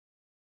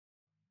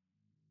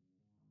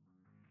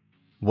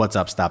What's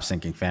up, Stop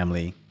Sinking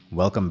family?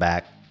 Welcome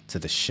back to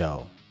the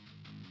show,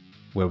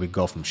 where we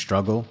go from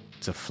struggle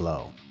to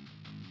flow.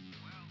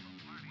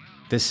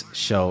 This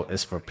show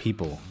is for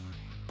people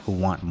who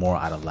want more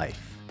out of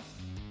life,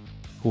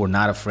 who are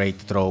not afraid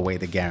to throw away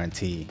the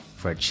guarantee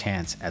for a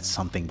chance at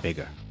something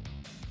bigger.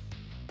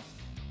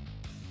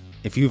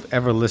 If you've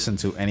ever listened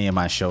to any of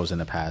my shows in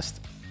the past,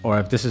 or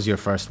if this is your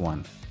first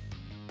one,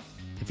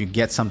 if you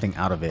get something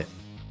out of it,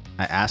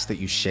 I ask that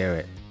you share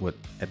it with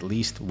at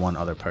least one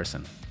other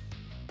person.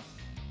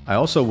 I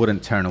also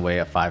wouldn't turn away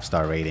a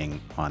 5-star rating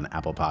on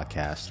Apple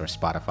Podcasts or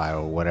Spotify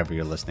or whatever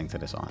you're listening to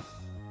this on.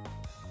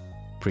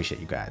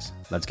 Appreciate you guys.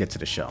 Let's get to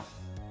the show.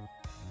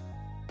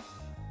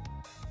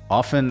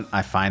 Often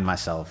I find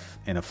myself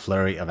in a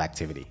flurry of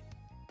activity.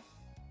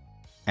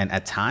 And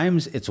at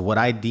times it's what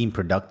I deem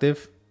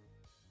productive,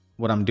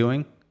 what I'm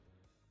doing.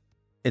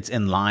 It's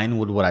in line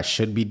with what I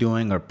should be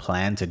doing or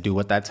plan to do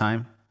at that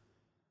time.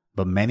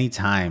 But many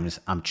times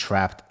I'm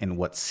trapped in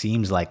what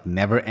seems like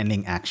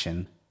never-ending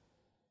action,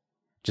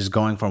 just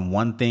going from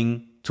one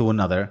thing to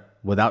another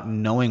without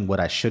knowing what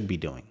I should be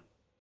doing.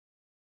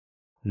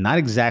 Not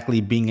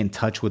exactly being in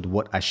touch with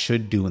what I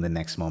should do in the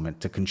next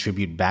moment to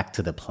contribute back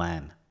to the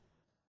plan.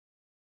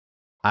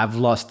 I've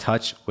lost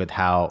touch with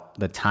how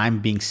the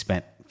time being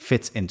spent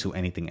fits into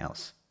anything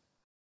else.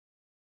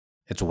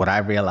 It's what I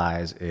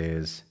realize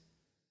is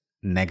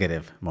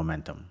negative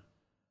momentum.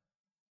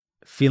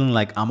 Feeling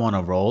like I'm on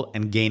a roll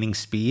and gaining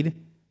speed,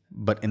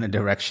 but in a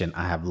direction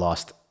I have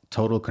lost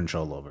total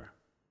control over.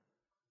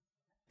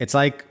 It's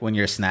like when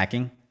you're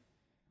snacking,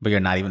 but you're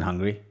not even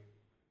hungry.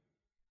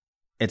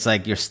 It's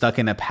like you're stuck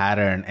in a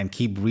pattern and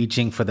keep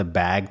reaching for the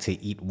bag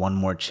to eat one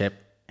more chip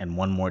and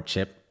one more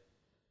chip.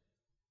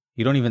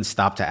 You don't even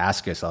stop to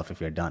ask yourself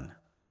if you're done.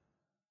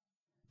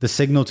 The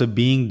signal to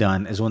being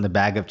done is when the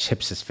bag of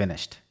chips is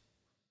finished.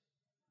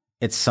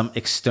 It's some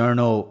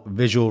external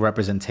visual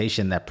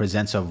representation that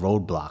presents a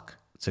roadblock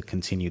to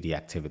continue the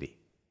activity.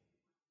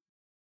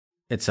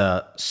 It's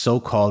a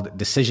so-called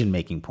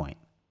decision-making point,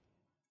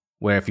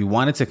 where if you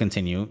wanted to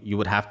continue, you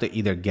would have to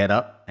either get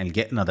up and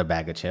get another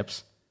bag of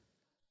chips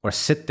or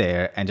sit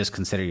there and just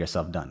consider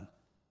yourself done.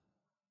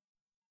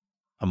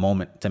 A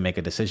moment to make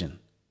a decision.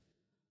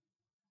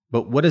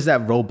 But what does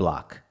that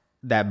roadblock,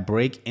 that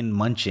break in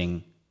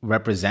munching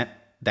represent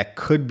that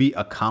could be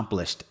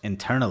accomplished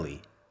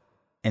internally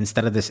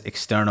instead of this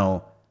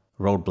external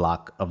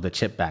roadblock of the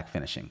chip bag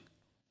finishing?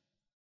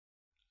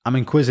 I'm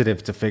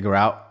inquisitive to figure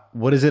out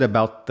what is it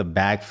about the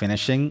bag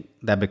finishing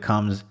that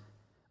becomes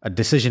a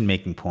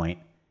decision-making point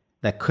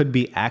that could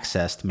be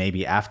accessed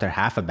maybe after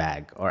half a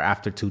bag or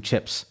after 2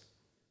 chips.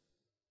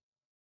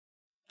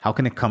 How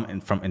can it come in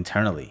from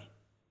internally?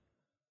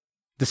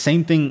 The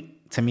same thing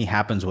to me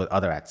happens with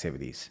other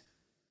activities.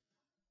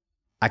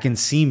 I can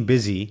seem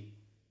busy,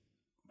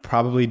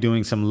 probably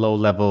doing some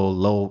low-level,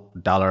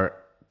 low-dollar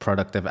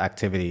productive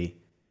activity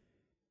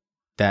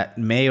that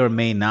may or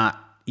may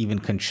not even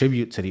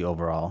contribute to the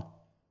overall.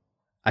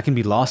 I can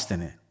be lost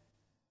in it.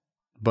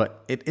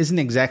 But it isn't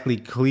exactly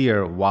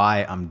clear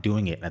why I'm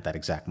doing it at that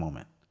exact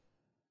moment.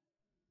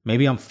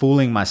 Maybe I'm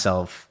fooling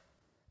myself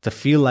to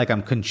feel like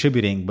I'm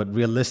contributing, but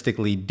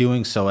realistically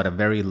doing so at a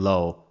very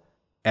low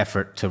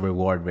effort to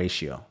reward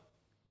ratio.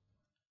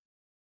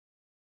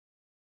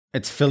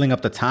 It's filling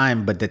up the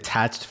time, but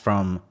detached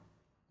from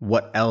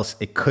what else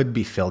it could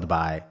be filled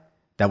by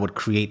that would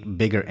create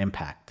bigger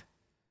impact.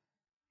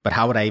 But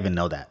how would I even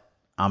know that?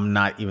 I'm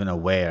not even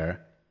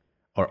aware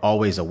or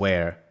always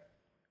aware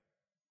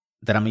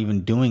that I'm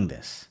even doing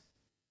this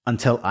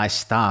until I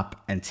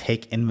stop and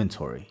take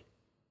inventory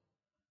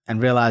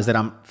and realize that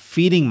I'm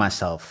feeding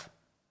myself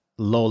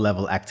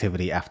low-level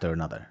activity after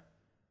another.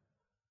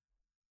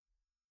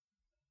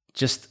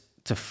 Just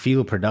to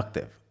feel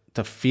productive,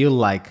 to feel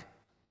like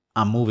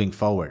I'm moving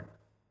forward.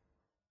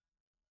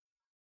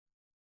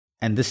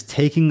 And this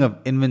taking of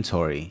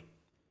inventory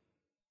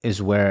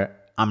is where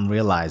I'm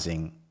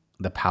realizing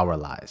the power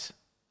lies.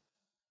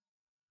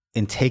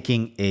 In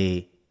taking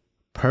a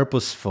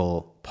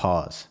purposeful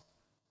pause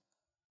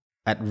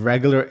at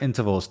regular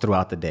intervals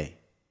throughout the day.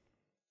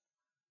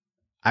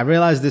 I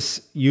realize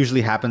this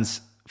usually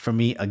happens for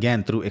me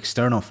again through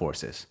external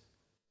forces,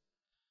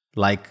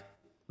 like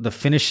the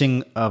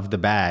finishing of the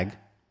bag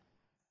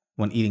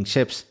when eating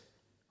chips.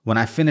 When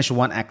I finish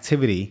one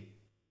activity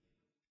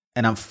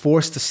and I'm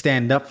forced to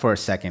stand up for a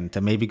second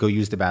to maybe go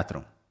use the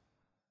bathroom.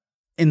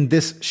 In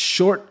this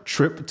short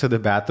trip to the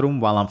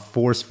bathroom while I'm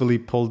forcefully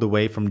pulled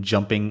away from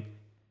jumping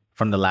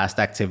from the last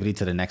activity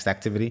to the next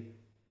activity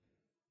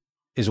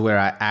is where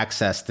I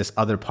access this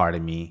other part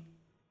of me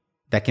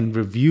that can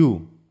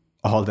review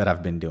all that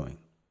I've been doing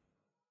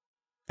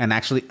and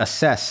actually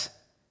assess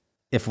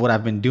if what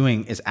I've been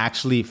doing is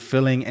actually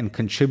filling and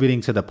contributing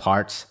to the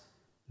parts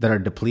that are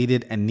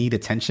depleted and need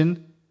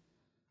attention,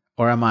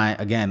 or am I,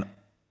 again,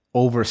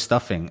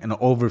 overstuffing and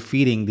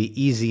overfeeding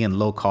the easy and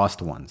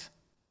low-cost ones?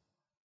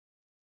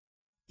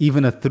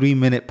 Even a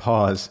 3-minute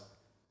pause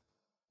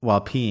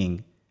while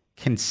peeing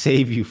can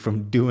save you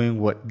from doing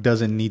what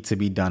doesn't need to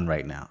be done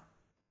right now.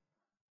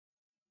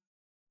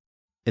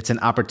 It's an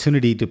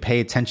opportunity to pay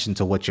attention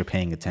to what you're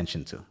paying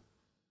attention to.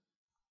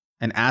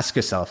 And ask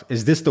yourself,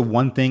 is this the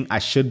one thing I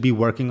should be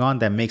working on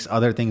that makes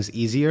other things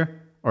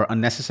easier or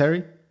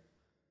unnecessary?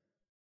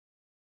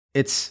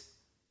 It's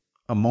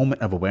a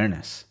moment of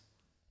awareness.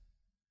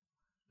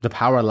 The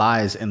power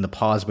lies in the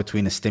pause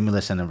between a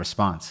stimulus and a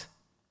response.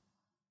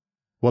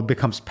 What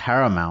becomes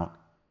paramount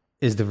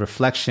is the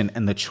reflection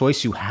and the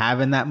choice you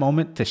have in that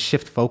moment to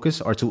shift focus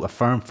or to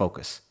affirm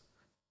focus.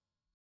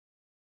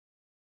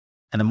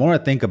 And the more I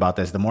think about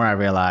this, the more I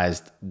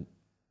realized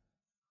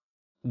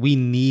we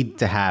need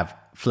to have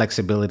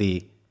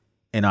flexibility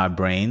in our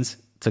brains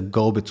to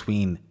go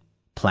between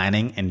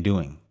planning and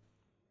doing.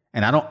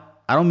 And I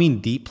don't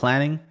mean deep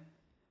planning.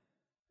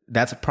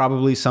 That's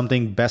probably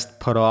something best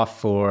put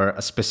off for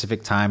a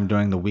specific time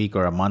during the week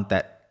or a month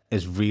that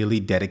is really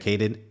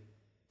dedicated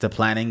to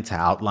planning, to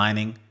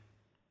outlining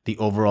the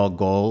overall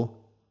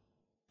goal,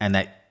 and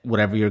that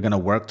whatever you're going to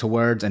work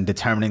towards and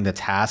determining the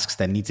tasks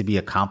that need to be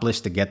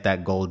accomplished to get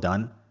that goal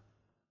done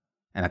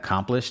and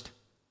accomplished.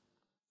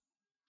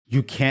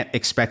 You can't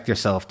expect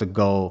yourself to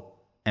go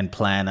and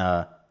plan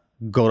a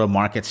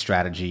go-to-market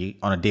strategy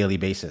on a daily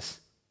basis.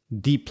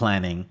 Deep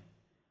planning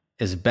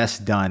is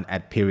best done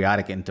at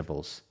periodic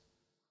intervals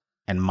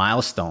and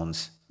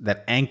milestones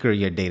that anchor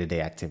your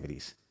day-to-day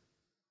activities.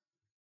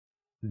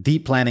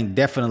 Deep planning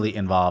definitely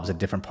involves a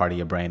different part of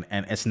your brain,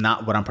 and it's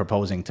not what I'm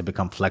proposing to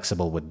become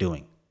flexible with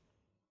doing.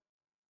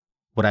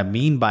 What I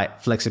mean by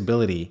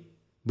flexibility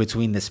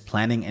between this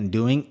planning and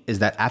doing is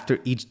that after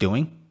each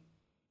doing,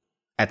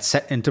 at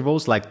set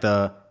intervals like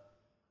the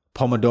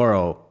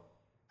Pomodoro,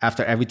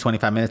 after every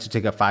 25 minutes you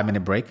take a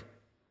 5-minute break,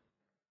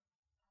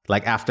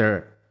 like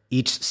after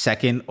each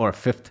second or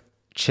fifth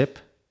chip,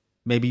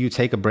 maybe you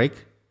take a break.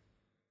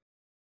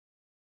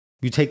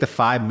 You take the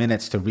 5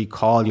 minutes to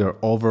recall your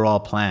overall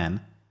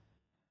plan,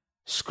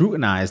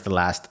 scrutinize the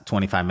last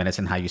 25 minutes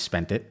and how you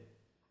spent it,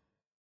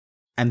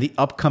 and the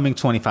upcoming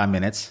 25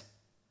 minutes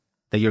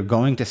that you're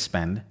going to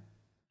spend,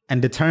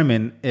 and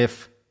determine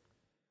if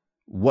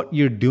what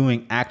you're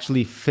doing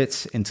actually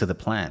fits into the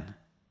plan.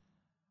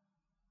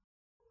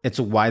 It's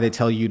why they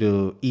tell you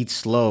to eat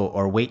slow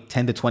or wait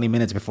 10 to 20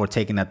 minutes before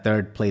taking that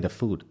third plate of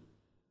food.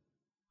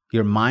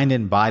 Your mind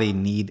and body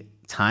need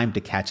time to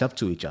catch up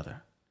to each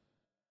other.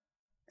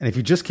 And if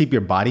you just keep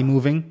your body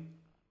moving,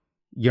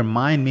 your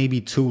mind may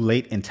be too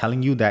late in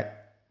telling you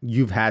that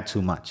you've had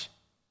too much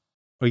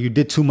or you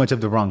did too much of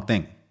the wrong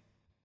thing.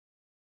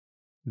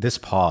 This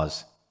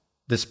pause,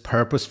 this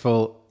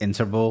purposeful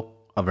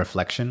interval of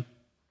reflection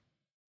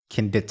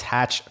can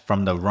detach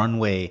from the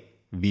runway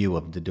view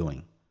of the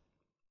doing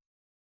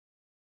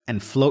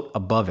and float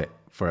above it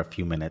for a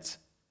few minutes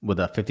with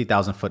a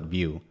 50,000-foot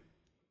view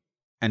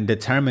and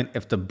determine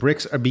if the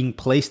bricks are being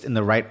placed in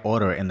the right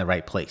order in the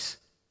right place.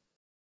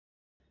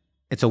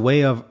 It's a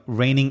way of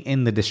reining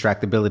in the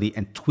distractibility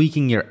and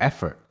tweaking your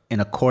effort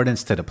in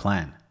accordance to the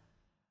plan.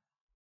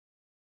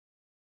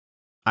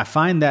 I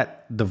find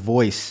that the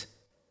voice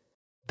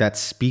that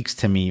speaks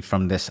to me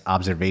from this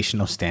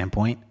observational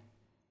standpoint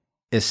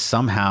is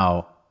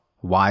somehow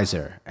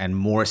wiser and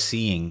more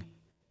seeing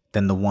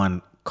than the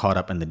one caught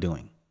up in the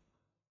doing.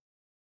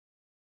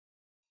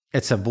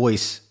 It's a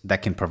voice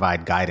that can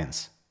provide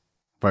guidance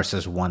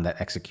versus one that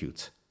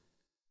executes.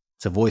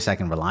 It's a voice I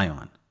can rely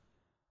on.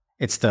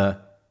 It's the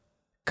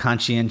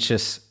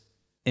conscientious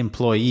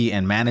employee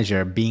and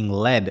manager being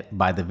led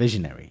by the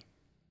visionary.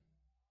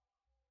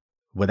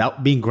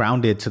 Without being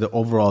grounded to the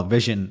overall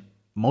vision,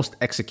 most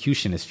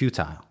execution is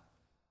futile.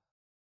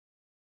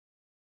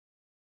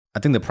 I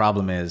think the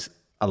problem is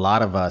a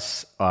lot of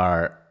us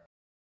are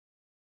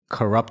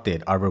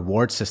corrupted. Our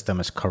reward system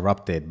is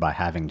corrupted by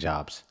having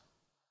jobs,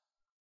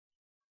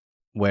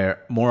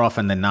 where more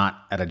often than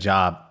not at a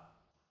job,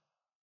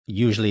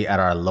 usually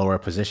at our lower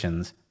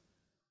positions,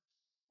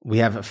 we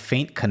have a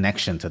faint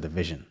connection to the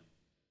vision.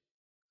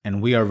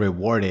 And we are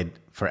rewarded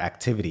for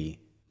activity,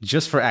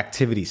 just for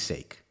activity's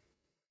sake.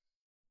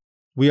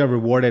 We are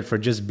rewarded for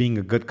just being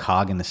a good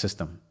cog in the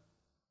system,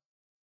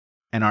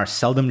 and are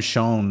seldom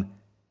shown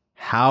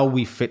how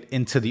we fit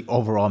into the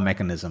overall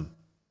mechanism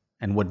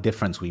and what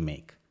difference we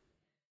make.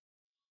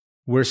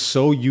 We're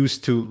so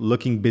used to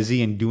looking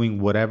busy and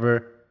doing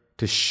whatever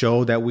to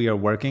show that we are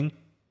working,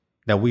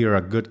 that we are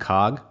a good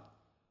cog.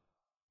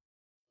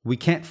 We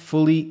can't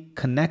fully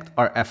connect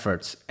our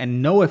efforts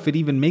and know if it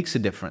even makes a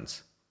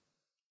difference.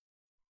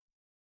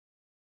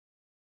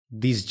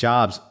 These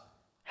jobs,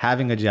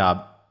 having a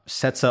job,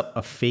 sets up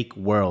a fake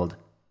world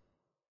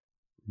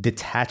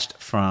detached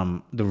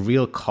from the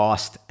real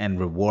cost and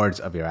rewards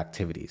of your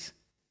activities.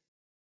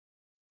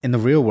 In the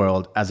real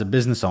world, as a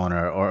business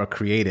owner or a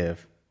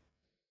creative,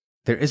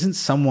 there isn't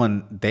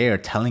someone there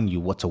telling you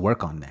what to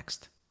work on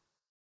next.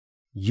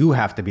 You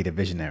have to be the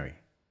visionary.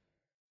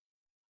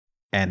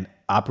 And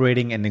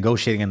operating and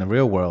negotiating in the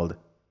real world,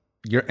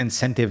 your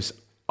incentives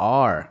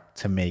are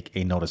to make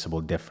a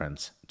noticeable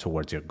difference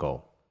towards your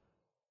goal.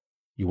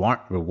 You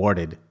aren't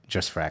rewarded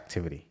just for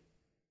activity.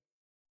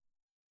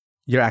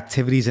 Your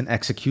activities and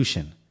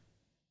execution,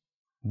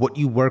 what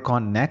you work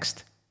on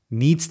next,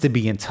 needs to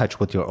be in touch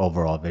with your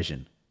overall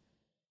vision.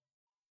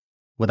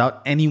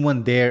 without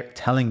anyone there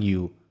telling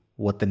you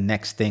what the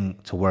next thing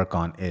to work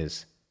on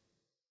is.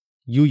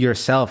 You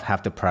yourself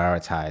have to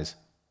prioritize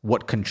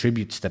what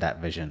contributes to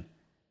that vision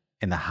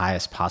in the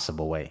highest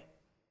possible way.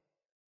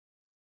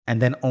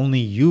 And then only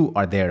you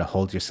are there to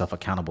hold yourself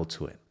accountable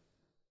to it.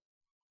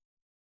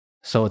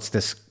 So it's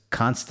this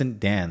constant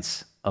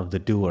dance of the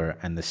doer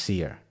and the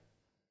seer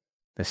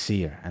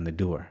and the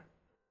doer.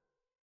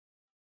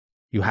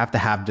 You have to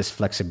have this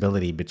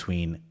flexibility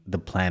between the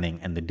planning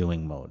and the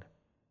doing mode,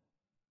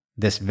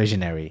 this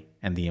visionary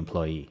and the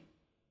employee,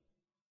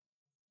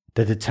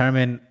 to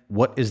determine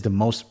what is the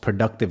most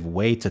productive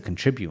way to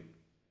contribute,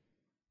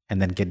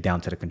 and then get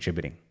down to the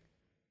contributing.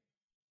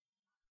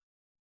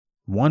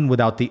 One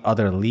without the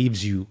other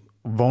leaves you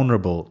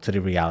vulnerable to the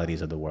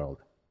realities of the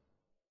world.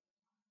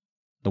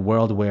 The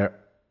world where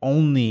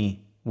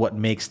only what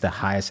makes the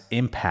highest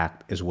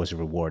impact is what's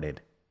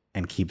rewarded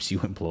and keeps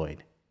you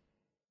employed.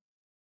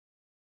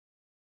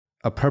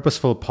 A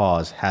purposeful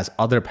pause has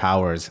other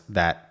powers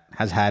that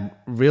has had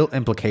real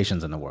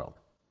implications in the world.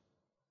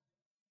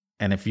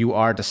 And if you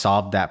are to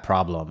solve that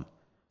problem,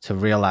 to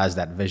realize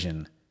that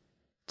vision,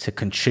 to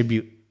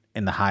contribute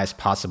in the highest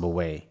possible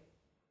way,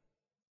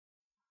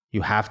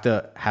 you have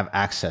to have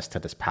access to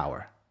this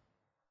power.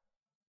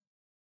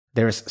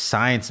 There is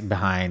science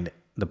behind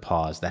the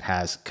pause that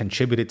has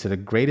contributed to the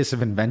greatest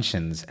of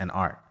inventions and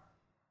art.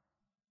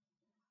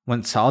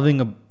 When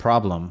solving a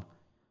problem,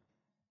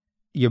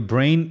 your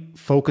brain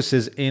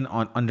focuses in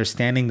on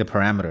understanding the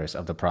parameters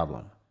of the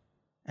problem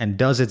and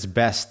does its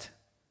best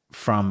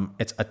from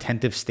its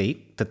attentive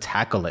state to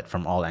tackle it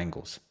from all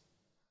angles.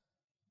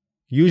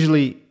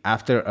 Usually,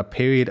 after a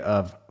period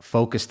of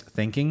focused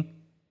thinking,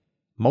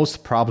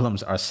 most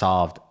problems are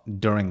solved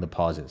during the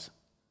pauses,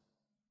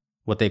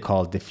 what they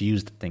call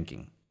diffused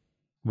thinking,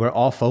 where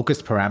all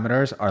focused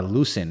parameters are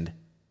loosened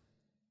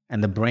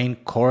and the brain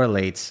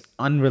correlates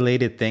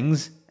unrelated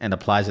things and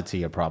applies it to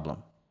your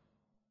problem.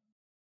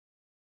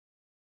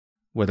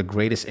 Where the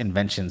greatest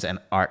inventions and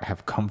art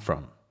have come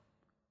from.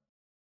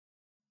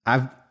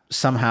 I've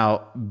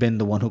somehow been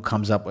the one who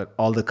comes up with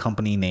all the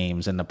company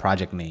names and the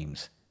project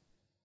names.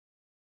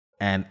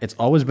 And it's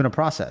always been a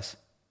process.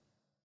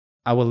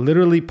 I will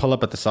literally pull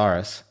up a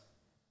thesaurus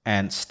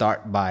and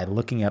start by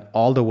looking at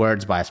all the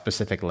words by a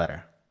specific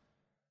letter.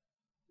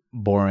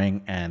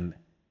 Boring and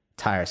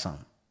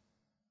tiresome.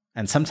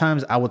 And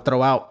sometimes I would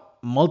throw out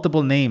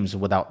multiple names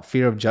without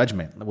fear of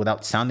judgment,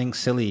 without sounding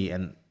silly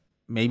and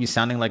maybe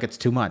sounding like it's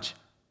too much.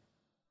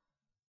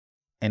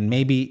 And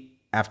maybe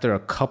after a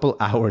couple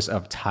hours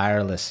of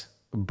tireless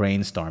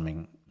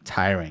brainstorming,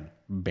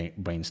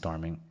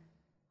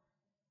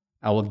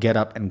 I will get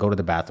up and go to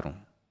the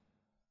bathroom.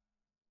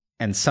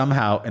 And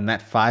somehow in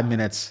that 5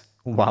 minutes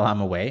while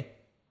I'm away,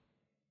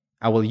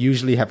 I will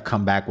usually have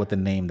come back with the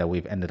name that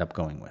we've ended up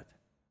going with.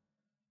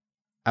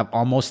 I've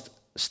almost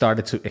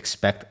started to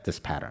expect this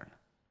pattern.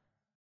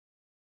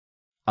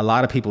 A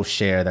lot of people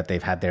share that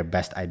they've had their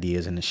best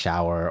ideas in the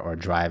shower or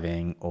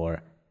driving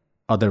or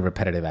other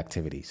repetitive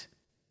activities.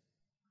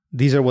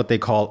 These are what they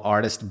call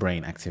artist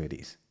brain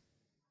activities.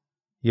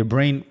 Your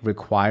brain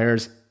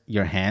requires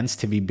your hands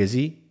to be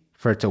busy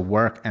for it to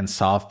work and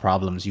solve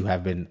problems you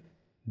have been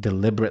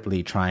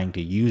deliberately trying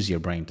to use your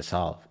brain to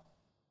solve.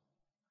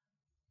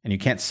 And you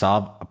can't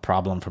solve a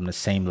problem from the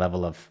same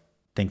level of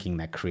thinking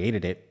that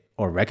created it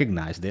or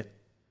recognized it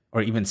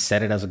or even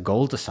set it as a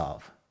goal to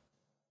solve.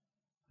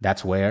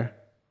 That's where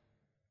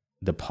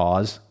the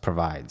pause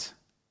provides.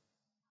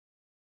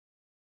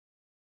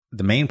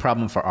 The main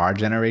problem for our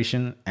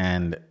generation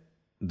and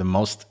the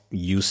most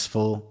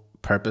useful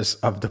purpose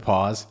of the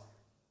pause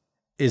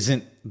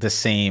isn't the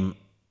same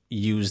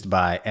used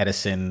by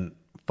Edison,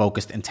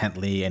 focused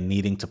intently and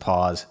needing to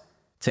pause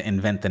to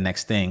invent the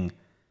next thing,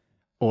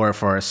 or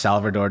for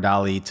Salvador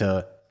Dali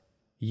to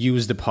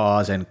use the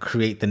pause and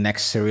create the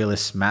next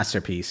surrealist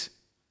masterpiece.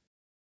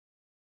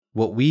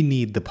 What we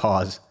need the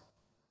pause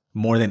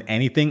more than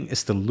anything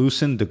is to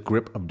loosen the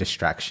grip of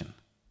distraction.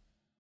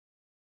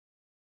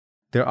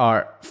 There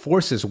are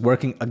forces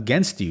working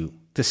against you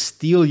to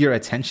steal your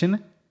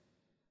attention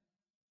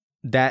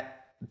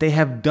that they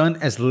have done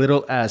as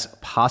little as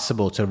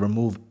possible to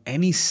remove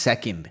any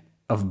second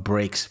of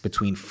breaks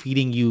between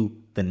feeding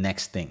you the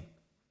next thing.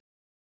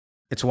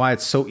 It's why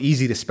it's so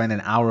easy to spend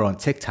an hour on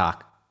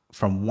TikTok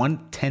from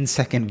one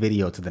 10-second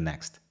video to the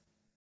next,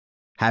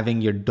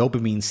 having your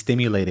dopamine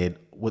stimulated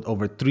with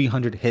over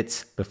 300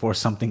 hits before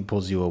something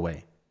pulls you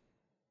away.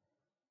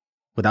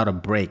 Without a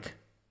break,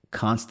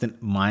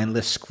 constant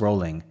mindless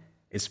scrolling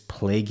is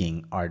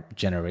plaguing our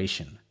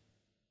generation.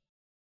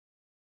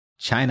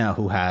 China,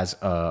 who has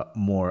a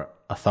more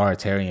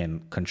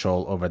authoritarian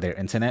control over their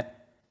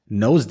internet,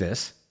 knows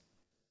this.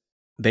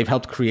 They've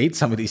helped create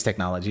some of these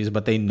technologies,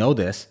 but they know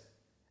this.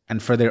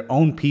 And for their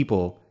own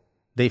people,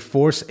 they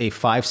force a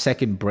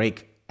 5-second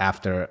break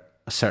after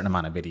a certain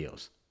amount of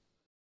videos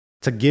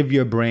to give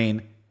your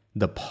brain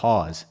the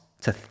pause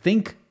to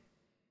think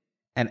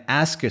and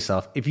ask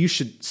yourself if you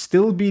should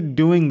still be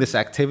doing this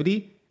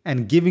activity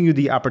and giving you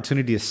the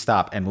opportunity to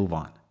stop and move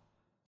on.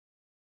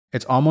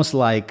 It's almost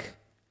like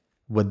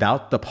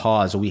Without the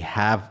pause, we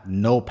have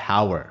no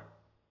power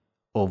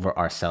over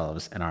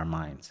ourselves and our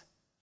minds.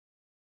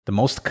 The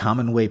most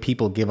common way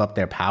people give up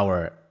their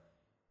power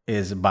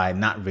is by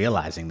not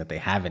realizing that they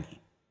have any.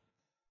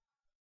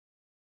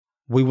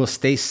 We will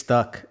stay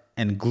stuck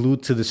and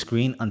glued to the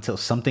screen until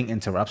something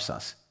interrupts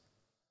us.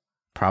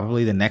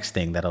 Probably the next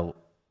thing that'll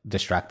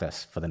distract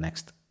us for the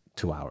next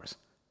 2 hours.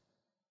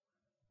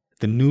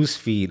 The news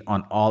feed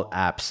on all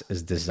apps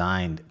is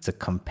designed to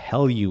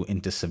compel you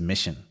into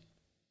submission.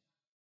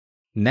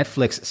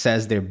 Netflix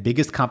says their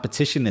biggest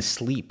competition is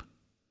sleep.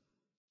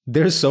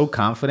 They're so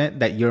confident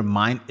that your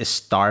mind is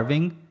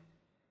starving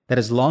that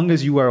as long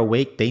as you are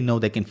awake, they know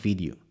they can feed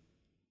you.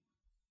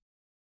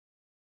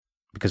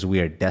 Because we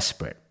are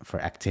desperate for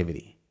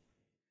activity.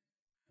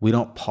 We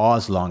don't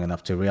pause long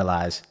enough to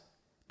realize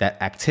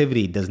that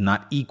activity does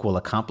not equal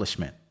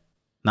accomplishment.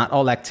 Not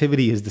all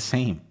activity is the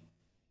same.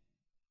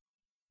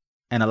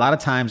 And a lot of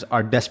times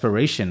our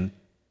desperation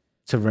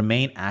to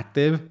remain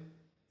active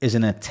is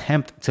an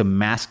attempt to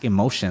mask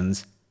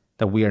emotions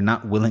that we are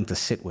not willing to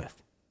sit with.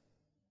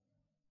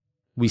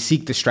 We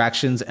seek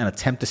distractions and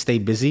attempt to stay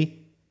busy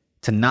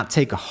to not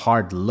take a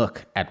hard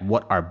look at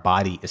what our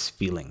body is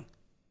feeling.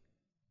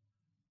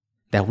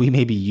 That we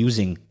may be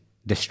using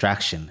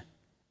distraction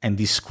and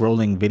these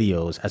scrolling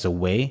videos as a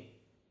way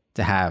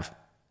to have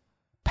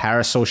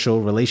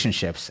parasocial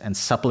relationships and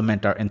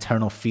supplement our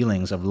internal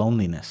feelings of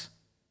loneliness.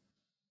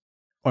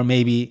 Or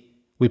maybe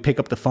we pick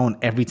up the phone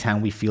every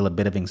time we feel a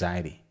bit of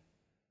anxiety.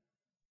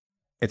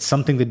 It's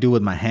something to do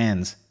with my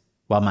hands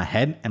while my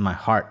head and my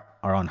heart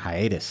are on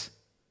hiatus.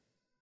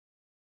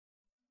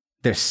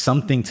 There's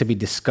something to be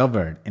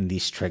discovered in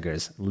these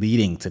triggers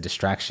leading to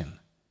distraction.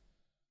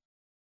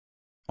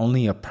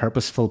 Only a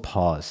purposeful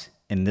pause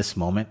in this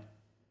moment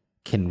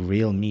can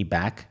reel me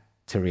back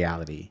to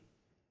reality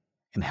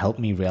and help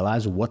me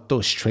realize what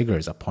those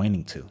triggers are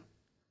pointing to.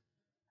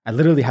 I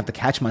literally have to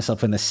catch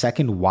myself in a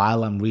second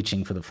while I'm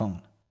reaching for the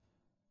phone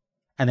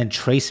and then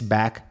trace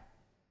back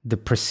the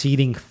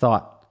preceding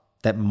thought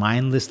that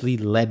mindlessly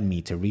led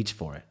me to reach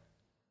for it.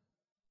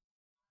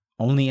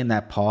 Only in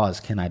that pause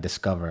can I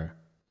discover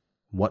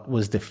what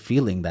was the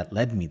feeling that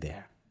led me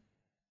there.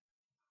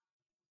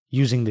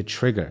 Using the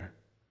trigger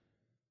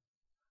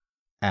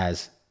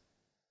as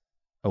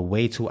a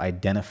way to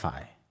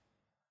identify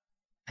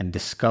and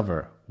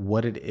discover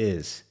what it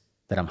is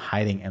that I'm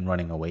hiding and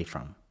running away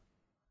from.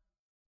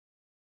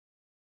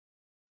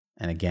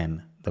 And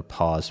again, the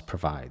pause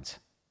provides.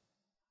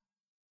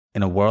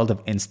 In a world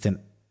of instant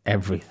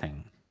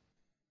everything,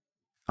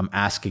 I'm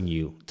asking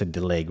you to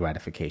delay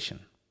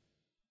gratification.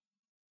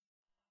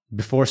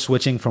 Before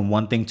switching from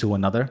one thing to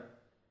another,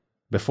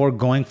 before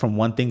going from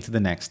one thing to the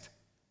next,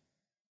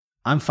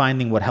 I'm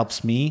finding what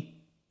helps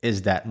me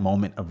is that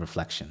moment of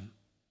reflection.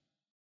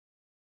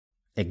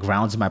 It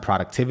grounds my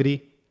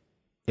productivity.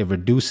 It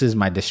reduces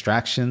my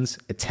distractions.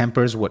 It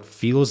tempers what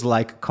feels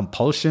like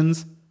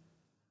compulsions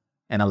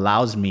and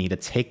allows me to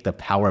take the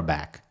power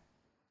back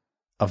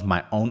of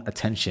my own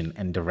attention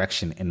and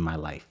direction in my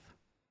life.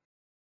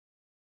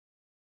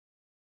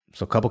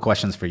 So a couple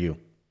questions for you.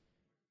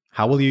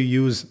 How will you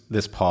use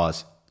this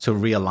pause to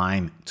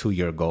realign to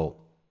your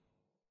goal?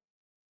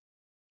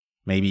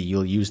 Maybe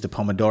you'll use the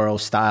Pomodoro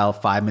style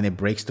 5-minute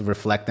breaks to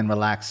reflect and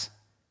relax.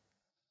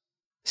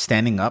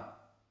 Standing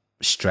up,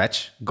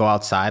 stretch, go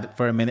outside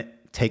for a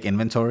minute, take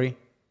inventory.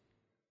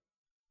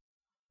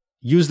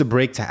 Use the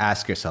break to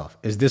ask yourself,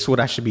 is this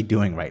what I should be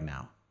doing right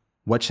now?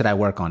 What should I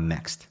work on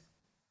next?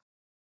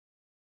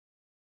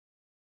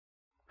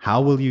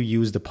 How will you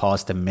use the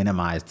pause to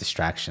minimize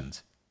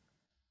distractions?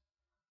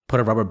 Put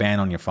a rubber band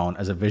on your phone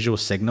as a visual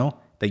signal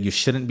that you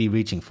shouldn't be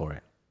reaching for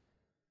it.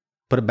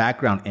 Put a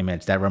background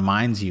image that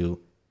reminds you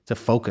to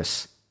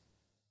focus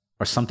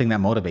or something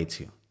that motivates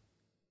you.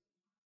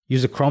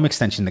 Use a Chrome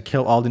extension to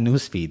kill all the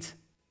news feeds.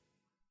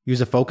 Use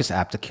a focus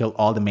app to kill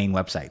all the main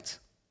websites.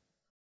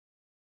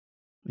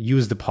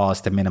 Use the pause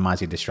to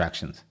minimize your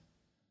distractions.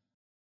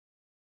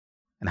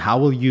 And how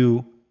will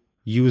you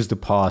use the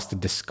pause to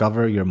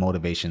discover your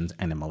motivations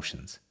and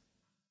emotions?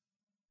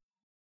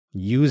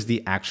 Use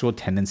the actual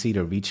tendency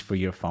to reach for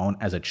your phone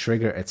as a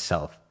trigger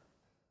itself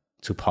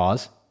to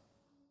pause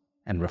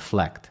and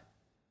reflect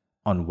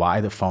on why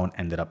the phone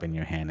ended up in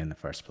your hand in the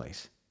first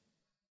place.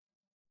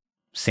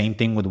 Same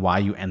thing with why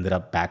you ended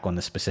up back on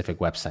the specific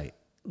website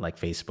like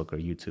Facebook or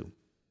YouTube.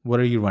 What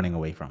are you running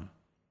away from?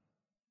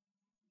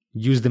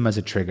 Use them as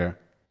a trigger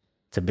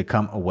to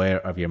become aware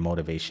of your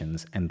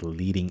motivations and the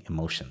leading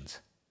emotions.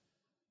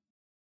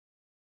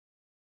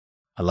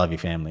 I love you,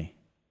 family.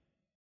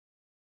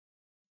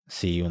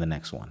 See you in the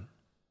next one.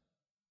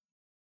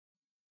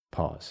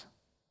 Pause.